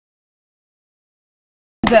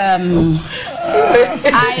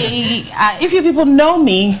If you people know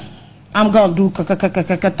me, I'm gonna do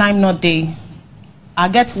time not day. I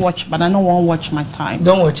get to watch, but I don't want to watch my time.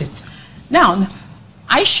 Don't watch it. Now,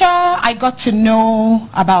 Ayisha, I got to know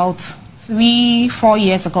about 3-4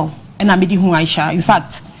 years ago, and I'm with Ayisha. In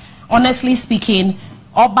fact, honestly speaking,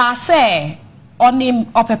 Oba say on him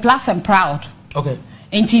up a plus and proud. Okay.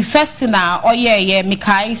 And he first now, oh yeah,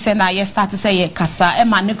 Mikai said I start to say kasa,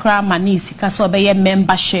 emanikra manisi, kasa be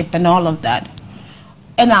membership and all of that.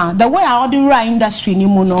 And now the way I do right industry ni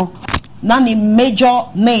muno. Nani major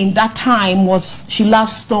name that time was She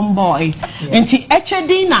Loves Stoneboy. Yeah. And ti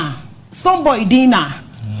Dina, Stoneboy Dina,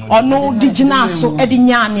 or no Digina so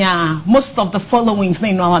Edinyanya, most of the followings,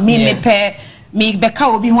 you know, me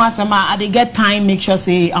Beka will be once a I they get time, make sure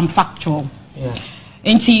say I'm factual. Yeah.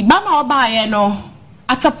 And ti Bama Oba, you know,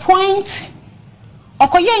 at a point,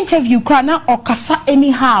 Okoye interview krana or kasa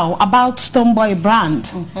anyhow about Stoneboy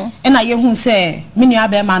brand. And I hear say, Mini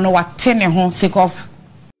Abe Mano what 10 home sick of.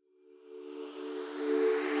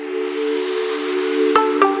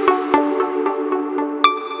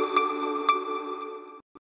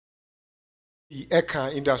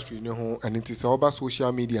 Eka industry and it is about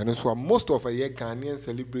social media and so most of a Ghanaian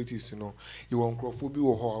celebrities you want crofobia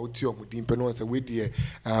or out your mudimpeno with the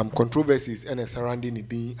controversies and surrounding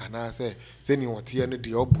the and I say sending what you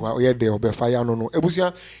the obwa de obefire no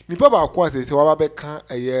ebusia nipa ba kwa say wababeka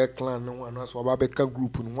a clan no one as wababeka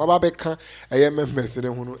group no wababeka a members de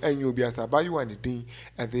ho no enyo bi asa ba you and the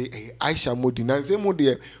Ayisha Modi na nze mo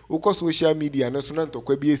de uko social media na so na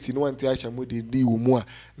ntokwa bi esi no anti Ayisha Modi di wo mu a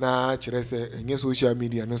na kire se social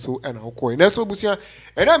media no so and okoi na so butia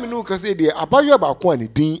and I mean ka say dey abayo ba ko ani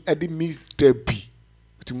din e de Mr. B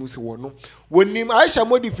timu se wono wonim Ayisha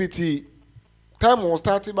Modi fiti time was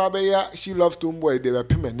starting ba She Loves Stoneboy dey be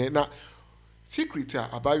pemene na secret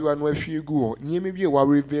abayo no ahwiegu o niam bi e wa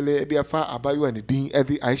reveal e dey fa abayo ani din e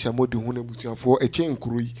de Ayisha Modi ho na butia for e chen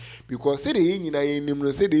kuroi because say dey nyina yenim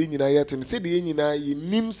no say dey nyina yeten say dey nyina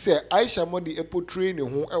yenim say Ayisha Modi e portray ne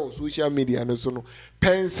ho e social media no so no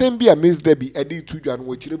pensem bi a Miss Debbie e dey tudwa no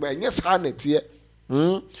wachire ba enye sa nete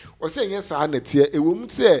o say enye sa nete e wom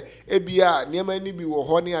say e bia niam ani bi wo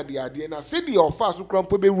ho ne ade na say dey ofa so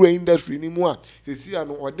krampo be wura industry ni mu a se si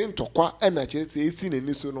ano o de ntokwa e na kire say esi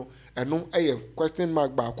nani so no eno eye question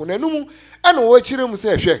mark ba ko na enu mu e no wachire mu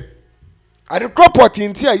say hwe at the crop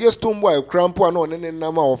inti a yes Stoneboy crampo ano ne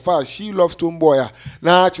nama ofa She Loves Stoneboy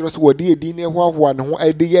na kire so wodi edi ne hoahoa ne ho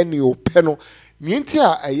e de ye ne ope no Nienti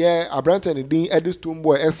a eye abrante ne din edi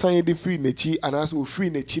Stoneboy esan de free nechi anaso free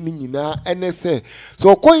nechi ni nyina enese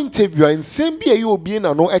so ko interview nsem bi ayi obi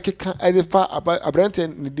na no ekeka edefa abrante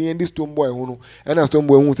ne din edi Stoneboy ho no ena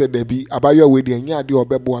Stoneboy hu se da bi abayo we de anya ade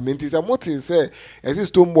obebo amenti se motin se esi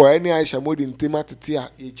Stoneboy eni Ayisha Modi ntema tete a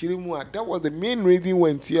echiri mu a that was the main reason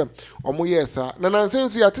went here omo yesa na nansem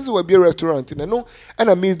so ya tese we bi restaurant na no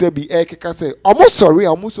ena Miss Debbie ekeka se omo sorry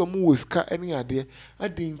omo so mu woska eni ade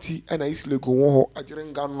adinti ena islego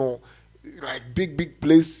Ajirenga no like big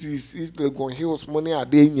places is the going hills money a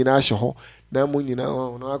day nyina hye na mo nyina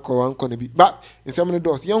no akọ anko na bi but in some of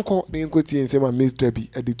those yanko na yanko tie nsem a Miss Debbie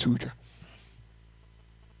e de tudwa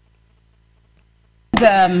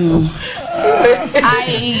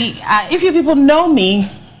if you people know me,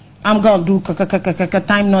 I'm gonna do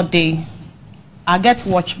time not day. I get to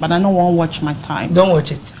watch, but I don't want to watch my time. Don't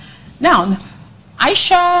watch it. Now,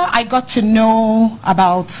 Ayisha, I got to know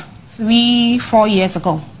about 3-4 years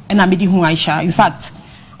ago, and I'm with Ayisha. In fact,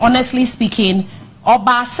 honestly speaking,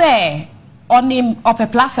 Oba say on him up a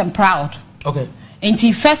plus and proud. Okay. And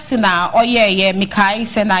he first now, oh yeah, Mikai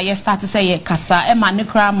said I start to say kasa,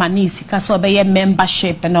 emanikra manisi, kasa be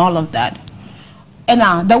membership and all of that. And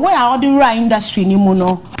now the way I do right industry ni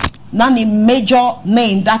muno, nani major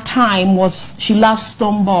name that time was She Loves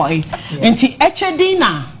Stoneboy. Yeah. And ti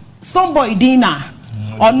Dina, Stoneboy Dina.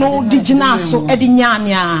 Or no Digina so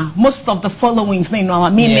Edinyanya, most of the followings, you know,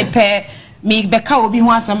 me Beka will be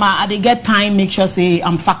once a I they get time, make sure say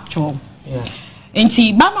I'm factual. Yeah. And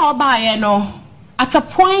see Bama Oba, you know, at a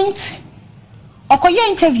point Okoye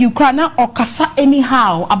interview krana or kasa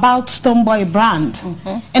anyhow about Stoneboy brand.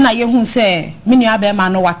 And I hear say, Mini Abe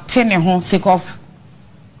Mano what 10 home sick of.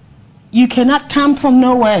 You cannot come from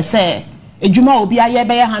nowhere, say a Juma will be a year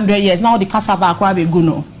by 100 years, now the Kasaba Kwabe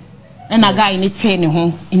Guno. And a guy in it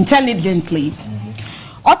intelligently.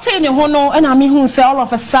 Or saying no, and I mean who say all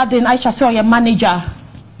of a sudden I shall say your manager.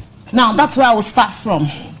 Now that's where I will start from.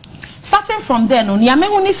 Starting from then on,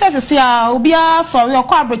 when he says say I'll be sorry or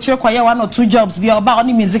require 1 or 2 jobs be about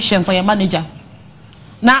only musicians or your manager.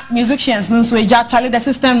 Now musicians means we just Charlie the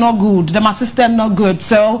system not good, the system not good.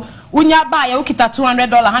 So Unya buy you kita $200,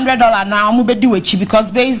 $100 now mu be do it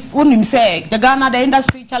because base unim say the Ghana the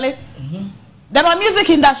industry chale. The music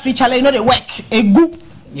industry chale, you know they work a good.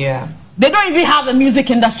 Yeah. They don't even have a music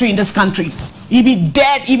industry in this country. He be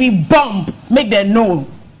dead, he be bomb, make them know.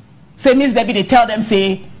 Say Miss Debbie, they tell them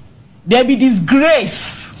say there be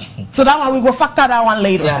disgrace. So that one we go factor that one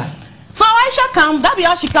later. Yeah. So Ayisha come, that be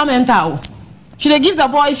how she come enter. She they give the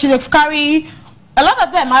boys, she they carry a lot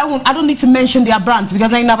of them. I don't need to mention their brands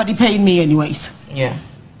because ain't nobody paying me anyways. Yeah.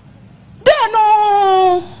 They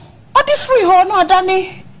no, all the free ho no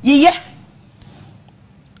Danny. Yeah.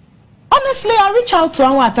 Honestly, I reach out to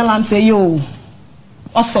her and I tell them say yo,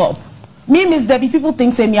 what's up? Me Miss Debbie, people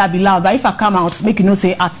think say me I be loud, but if I come out, make you know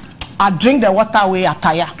say I drink the water away, I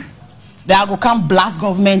tire. Then I go come blast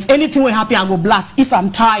government. Anything will happen, I go blast. If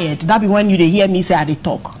I'm tired, that be when you they hear me say I they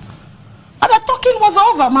talk. And the talking was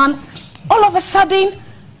over, man. All of a sudden,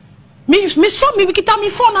 me saw me kita me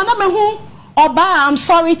phone and I'm home. Oba, I'm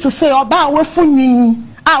sorry to say, Oba, we funny.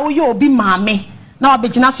 Ah, we you be mame. Now I be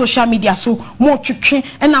na social media so more chicken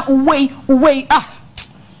and now away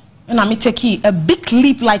and I me take a big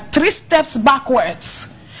leap like 3 steps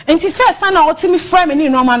backwards. And the first time I want me frame ni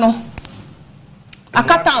no mano.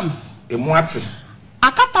 Akatam.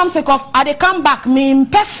 Akatam sake of I dey come back me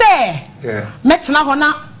pese. Yeah. Metina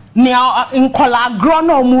hona ne in kola grow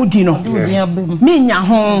no moody no. Me nya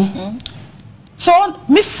ho. So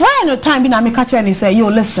me friend no time be na me catch and say yo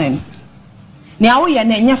listen. Ne awo ye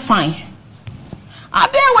na nya fine. I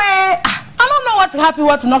don't know what's happy,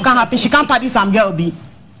 what's not gonna happen. She can't party some girl be.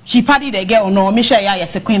 She party the girl no. Me share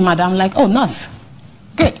yes a queen madam like oh nice,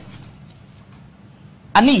 good.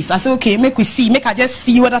 At least I say okay, make we see, make I just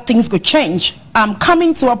see whether things could change. I'm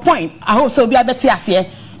coming to a point. I hope so be a better here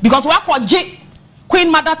because what queen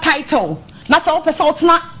mother title. That's all person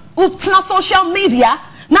utna social media.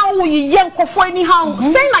 Now we young for anyhow.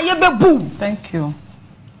 Say na you be boom. Thank you.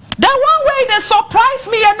 The one way they surprise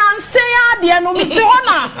me and I say, they no me to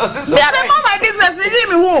honor. They are my business, they leave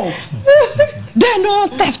me home. They know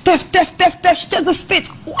theft. She does the spit.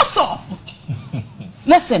 What's up?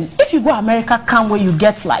 Listen, if you go America, come where you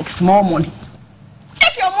get like small money.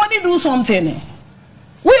 If your money do something,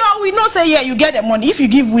 we know say yeah, you get the money. If you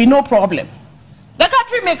give, we no problem. The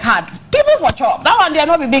country make hard. People for job. That one they are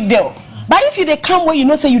not a big deal. But if you they come where you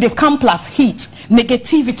know say you they come plus heat.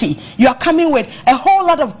 Negativity, you are coming with a whole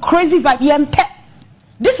lot of crazy vibe.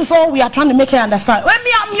 This is all we are trying to make her understand. When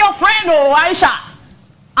me, I'm your friend, oh Ayisha.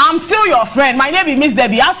 I'm still your friend. My name is Miss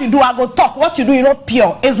Debbie. As you do, I go talk. What you do, you know,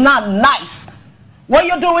 pure. It's not nice. What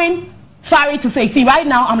you're doing, sorry to say. See, right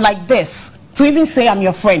now, I'm like this. To even say I'm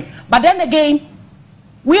your friend. But then again,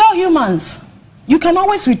 we are humans. You can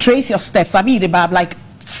always retrace your steps. I mean, like,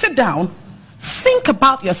 sit down. Think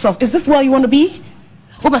about yourself. Is this where you want to be?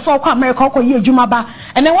 And then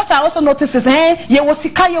what I also noticed is,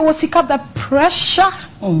 the pressure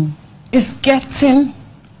is getting,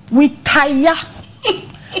 we tire.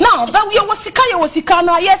 Now that you was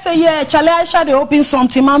now yes yeah, Ayisha they open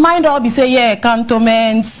something. My mind all be say yeah,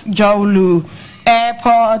 cantonments, Jowlu,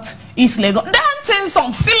 airport, East Lagos. Then things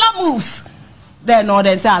some filler moves. Then no,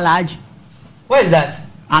 they say large. Where is that?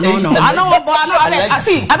 I don't know. I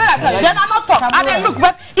see. I better tell you. Then I'm not talking. I then look,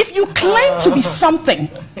 but if you claim to be something,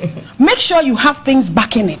 make sure you have things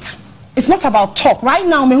backing it. It's not about talk. Right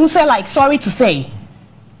now, me who say like sorry to say,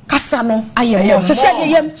 Kasano, I am. So say I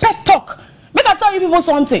am pet talk. Make I tell you people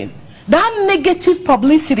something. That negative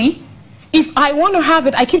publicity, if I want to have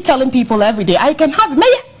it, I keep telling people every day, I can have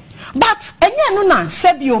it. But no na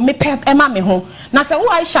sebio me pep ema me ho. Na say, oh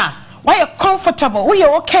Ayisha, why you comfortable? Why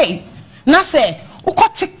you okay? Na say.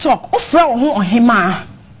 Uko TikTok,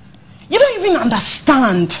 you don't even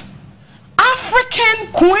understand.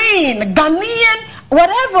 African queen, Ghanaian,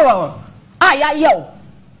 whatever. Yo.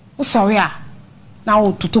 Oh, sorry.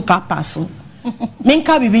 Now to papa so.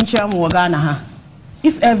 Minka be venture mo Ghana ha.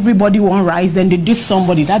 If everybody won't rise, then they diss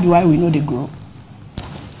somebody. That's why we know they grow.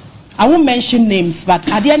 I won't mention names, but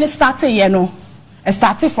at the end it started, you know. It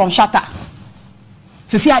started from Shatter.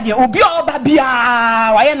 So see, I did Obi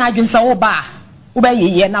Obabia. Why not just Oba?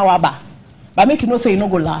 But make you know say you no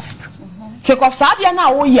go last. Take off Sadia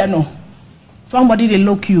now, oh yeah no. Somebody they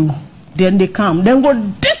look you, then they come, then go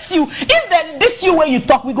diss you. If they diss you when you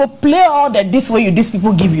talk, we go play all that this way you diss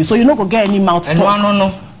people give you. So you no go get any mouth talk.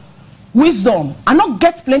 No. Wisdom. I not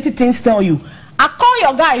get plenty things tell you. I call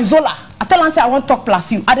your guy Zola. I tell him say I want to talk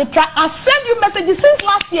plus you. I send you messages since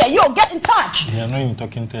last year. Yo, get in touch. Yeah, not even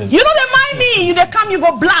talking to you. You know they mind me. You they come, you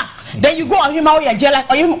go blast. Then you go on him out your jail like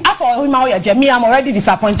or you ask for him out your jail. Me, I'm already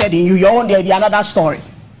disappointed in you. Your own there be another story.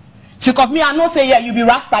 So of me, I know say yeah, you be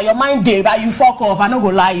rasta, your mind day, but you fuck off. I no go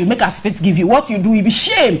lie, you make a spit give you. What you do, you be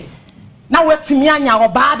shame. Now we're Timianya or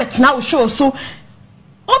Barbet now show so.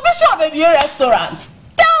 Obviously, baby, a restaurant.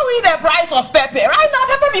 Tell me the price of pepper. Right now,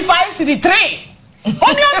 pepper be 5 cedi 3.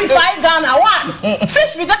 Onion be 5 Ghana 1.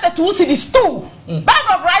 Fish be get the 2 cedis 2. Bag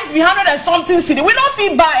of rice be 100 and something cedi. We don't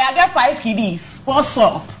feel buy. I get 5 kiddies. What's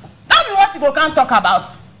up? That be what you can't talk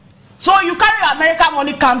about. So you carry American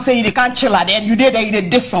money, come say they can't chill at the end. You did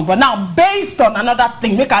this one, but now based on another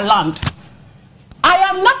thing, make a land. I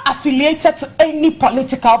am not affiliated to any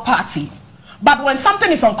political party. But when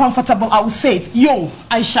something is uncomfortable, I will say it. Yo,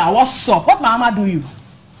 Ayisha, what's up? What mama do you?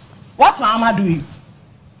 What mama do you?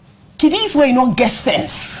 Kiddies where you don't get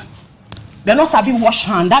sense. They're not having wash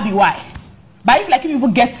hand, that be why. But if like people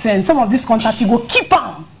get sense, some of this contact you go keep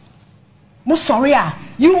on. Most sorry,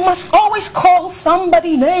 you must always call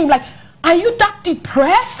somebody name. Like, are you that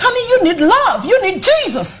depressed? Honey, you need love. You need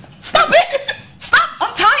Jesus. Stop it.